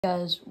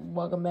Guys,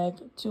 welcome back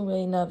to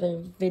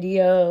another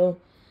video.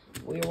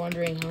 We're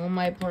wondering how am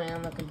I playing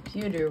on the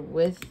computer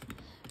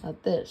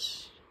without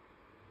this.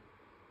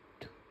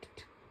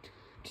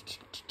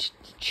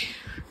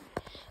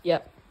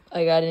 Yep,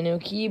 I got a new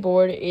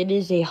keyboard. It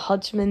is a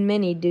Huntsman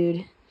Mini,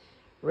 dude.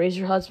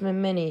 Razer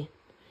Huntsman Mini.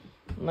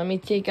 Let me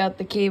take out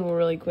the cable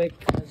really quick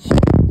because I'm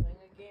playing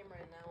a game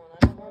right now and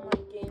I don't want my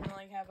game to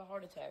have a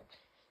heart attack.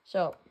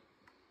 So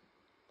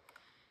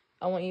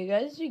I want you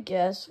guys to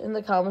guess in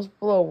the comments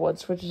below what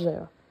switches they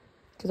are.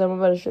 Because I'm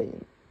about to show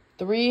you.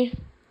 3,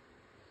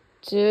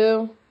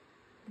 2,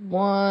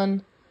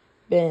 1,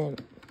 bam.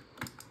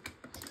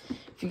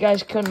 If you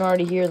guys couldn't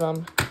already hear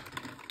them,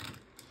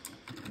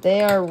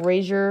 they are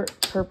Razer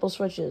purple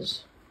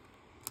switches.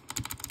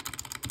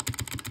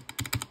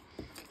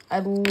 I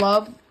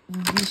love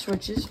these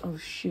switches. Oh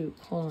shoot,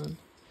 hold on.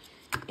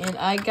 And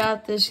I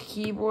got this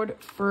keyboard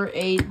for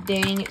a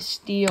dang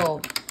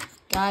steal.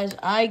 Guys,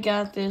 I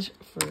got this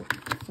for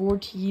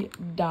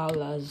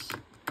 $40.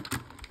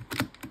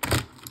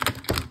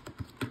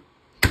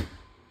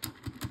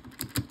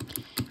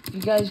 If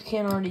you guys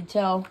can't already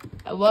tell,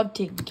 I love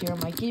taking care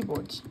of my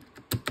keyboards.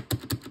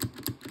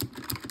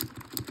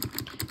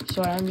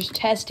 So I'm just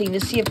testing to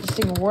see if this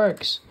thing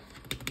works.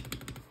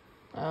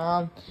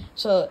 My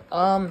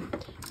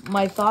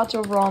thoughts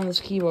overall on this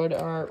keyboard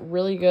are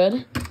really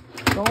good.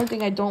 The only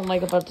thing I don't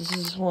like about this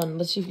is this one.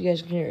 Let's see if you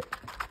guys can hear it.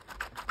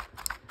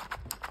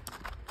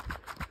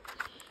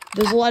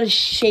 There's a lot of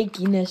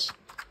shakiness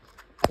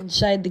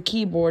inside the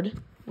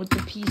keyboard with the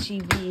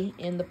PCB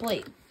and the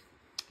plate.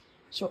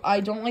 So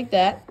I don't like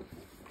that.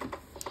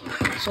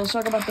 So let's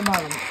talk about the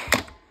bottom.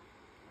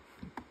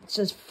 It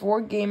says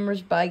for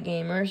gamers by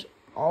gamers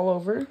all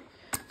over.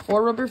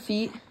 4 rubber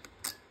feet.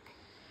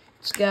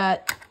 It's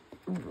got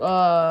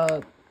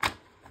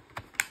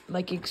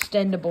like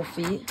extendable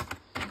feet.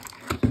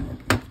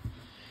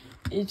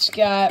 It's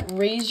got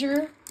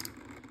Razer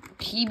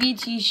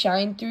PBT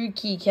shine through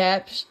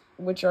keycaps,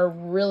 which are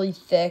really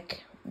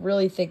thick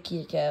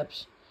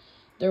keycaps.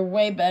 They're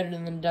way better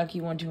than the Ducky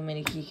 1-2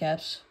 mini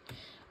keycaps.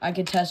 I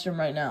could test them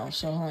right now,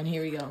 so hold on,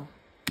 here we go.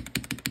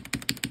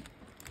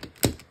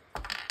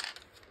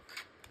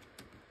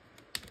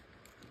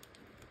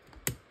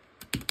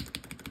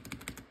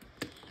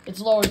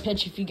 It's lower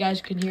pitch if you guys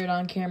can hear it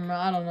on camera.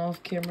 I don't know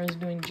if camera is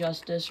doing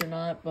justice or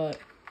not, but...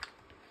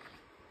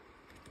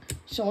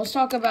 So let's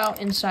talk about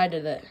inside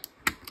of it.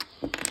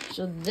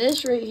 So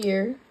this right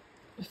here,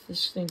 if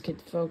this thing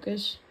could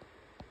focus.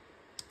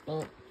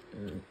 Well,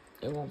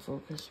 it won't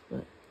focus,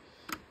 but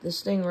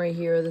this thing right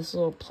here, this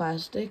little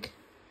plastic,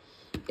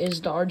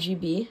 is the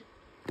RGB.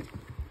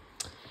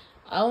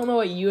 I don't know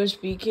what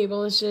USB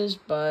cable this is,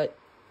 but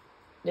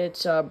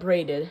it's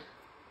braided.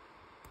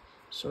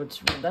 So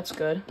that's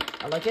good.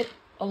 I like it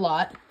a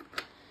lot.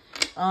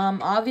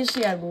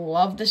 Obviously I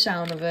love the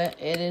sound of it.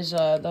 It is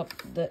I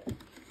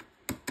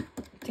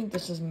think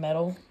this is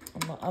metal.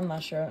 I'm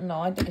not sure.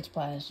 No, I think it's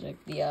plastic.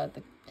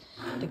 The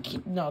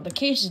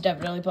case is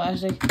definitely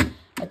plastic.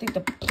 I think the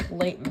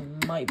plate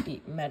might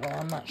be metal.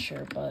 I'm not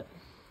sure, but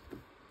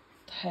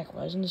the heck,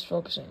 why isn't this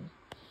focusing?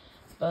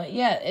 But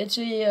yeah, it's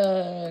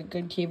a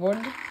good keyboard.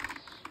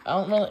 I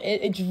don't know.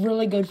 It's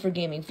really good for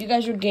gaming. If you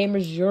guys are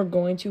gamers, you're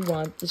going to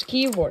want this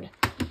keyboard.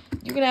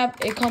 You can have.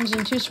 It comes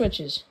in 2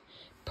 switches,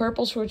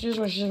 purple switches,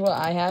 which is what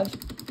I have,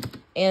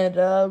 and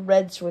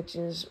red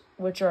switches,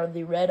 which are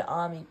the red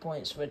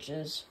Omnipoint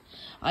switches.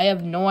 I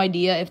have no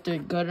idea if they're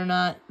good or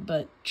not,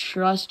 but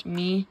trust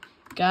me,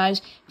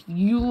 guys, if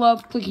you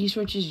love clicky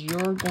switches,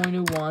 you're going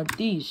to want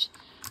these.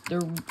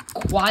 They're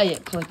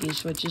quiet clicky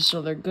switches,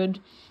 so they're good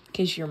in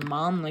case your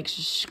mom likes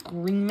to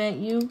scream at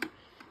you.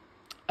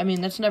 I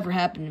mean, that's never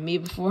happened to me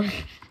before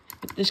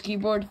with this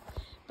keyboard,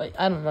 but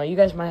I don't know. You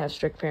guys might have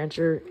strict parents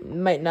or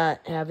might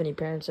not have any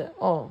parents at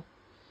all.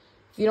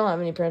 If you don't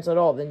have any parents at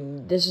all,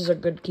 then this is a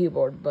good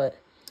keyboard, but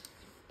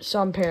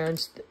some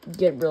parents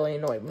get really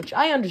annoyed, which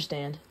I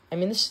understand. I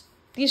mean, these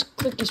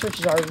clicky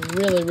switches are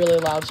really, really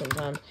loud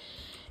sometimes.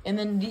 And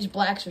then these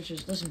black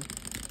switches, listen,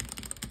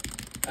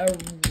 are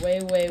way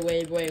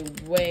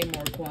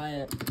more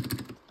quiet.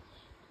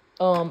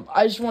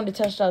 I just wanted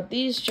to test out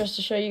these just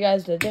to show you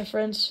guys the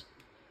difference.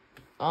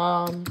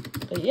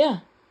 But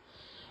yeah.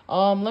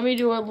 Let me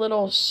do a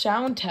little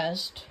sound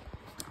test.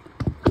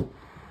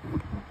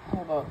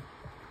 Hold on.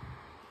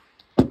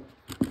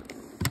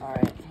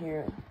 Alright,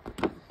 here.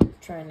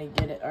 Trying to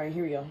get it. Alright,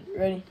 here we go. You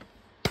ready?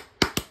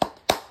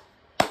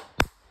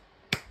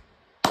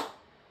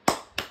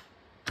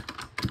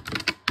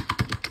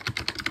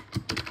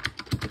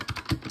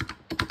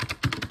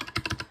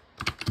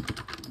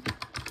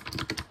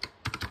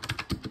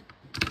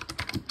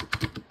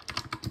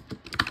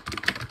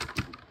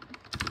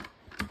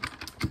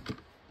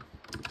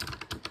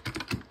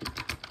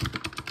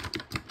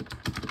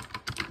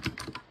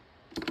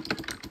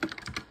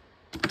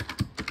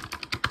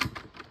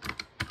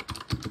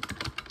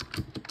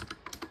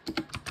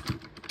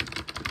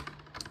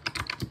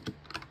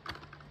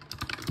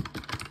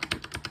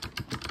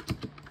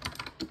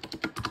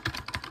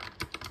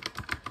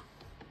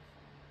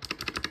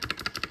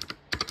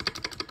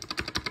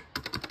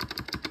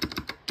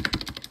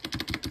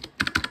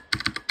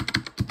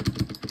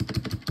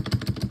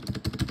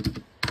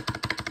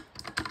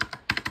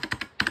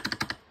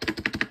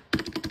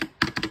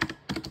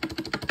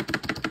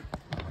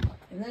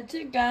 And that's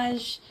it,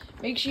 guys.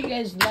 Make sure you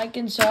guys like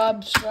and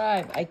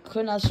subscribe. I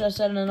could not stress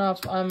that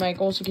enough. My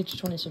goal is to get to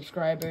 20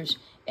 subscribers.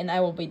 And I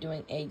will be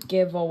doing a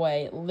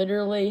giveaway.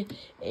 Literally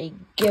a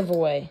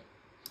giveaway.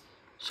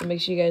 So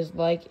make sure you guys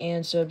like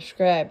and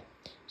subscribe.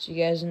 See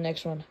you guys in the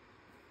next one.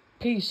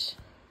 Peace.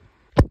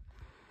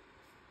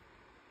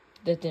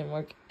 That didn't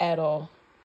work at all.